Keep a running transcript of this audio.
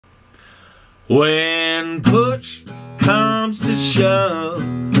When push comes to shove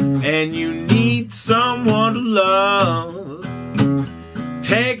and you need someone to love,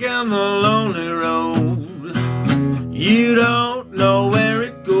 taking the lonely road, you don't know where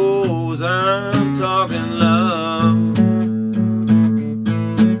it goes. I'm talking love.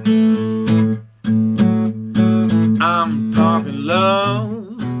 I'm talking love.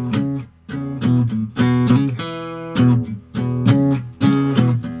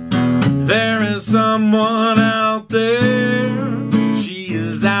 There is someone out there, she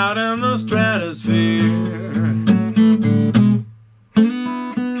is out in the stratosphere.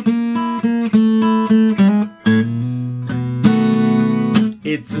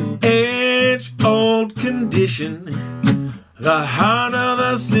 It's an age-old condition, the heart of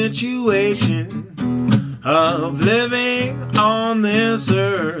the situation of living on this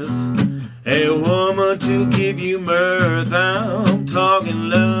earth. A woman to give you mirth. I'm talking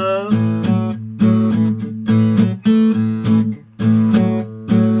love.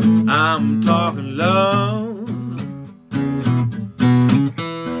 I'm talking love.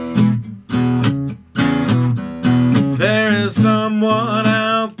 There is someone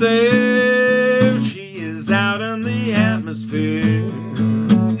out there, she is out in the atmosphere.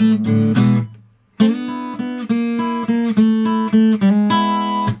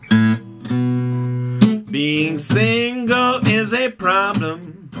 Being single is a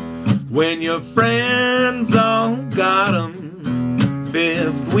problem when your friends all got 'em.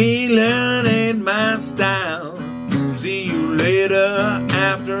 Fifth wheelin' ain't my style. See you later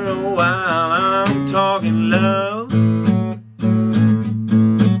after a while. I'm talking love.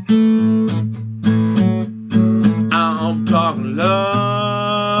 I'm talking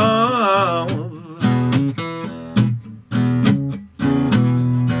love.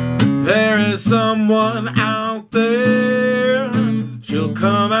 There is someone out there, she'll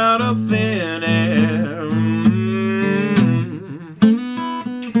come out of thin air.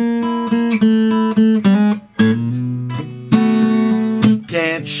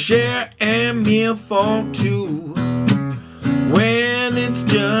 Can't share a meal for two when it's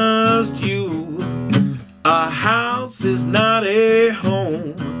just you. A house is not a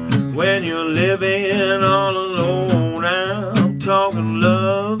home when you're living all alone. I'm talking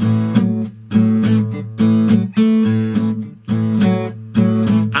love.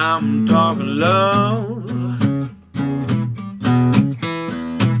 I'm talking love.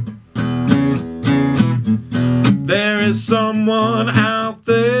 There is someone out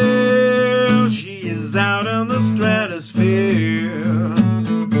there, she is out in the stratosphere.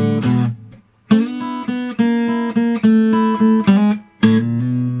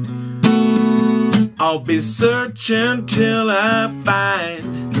 I'll be searching till I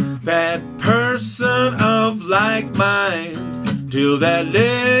find that person of like mind. Till that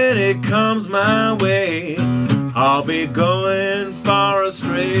lady comes my way, I'll be going far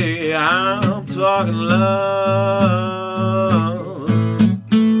astray. I'm talking love.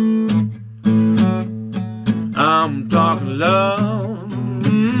 I'm talking love.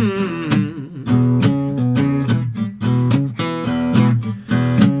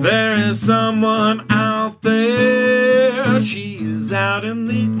 There is someone out there, she is out in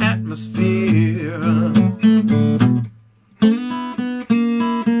the atmosphere.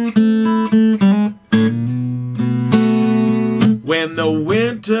 When the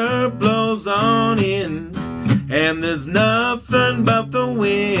winter blows on in and there's nothing but the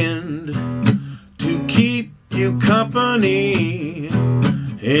wind to keep you company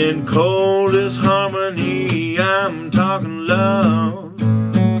in coldest harmony, I'm talking love.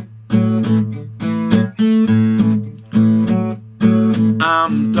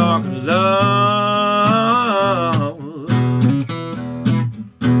 I'm talking love.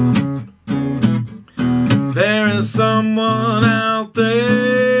 There is someone out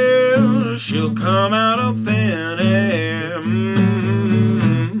there, she'll come out of thin air.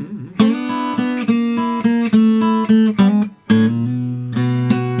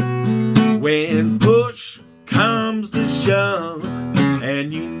 When push comes to shove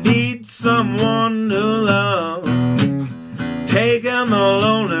and you need someone to love, taking the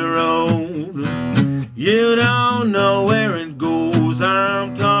lonely road, you don't know where it goes.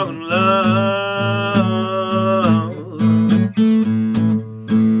 I'm talking love.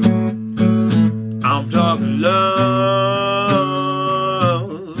 I'm talking love.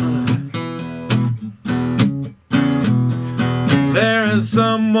 There is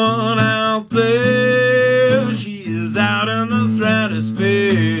someone out there, she is out in the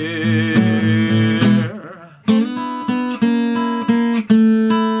stratosphere.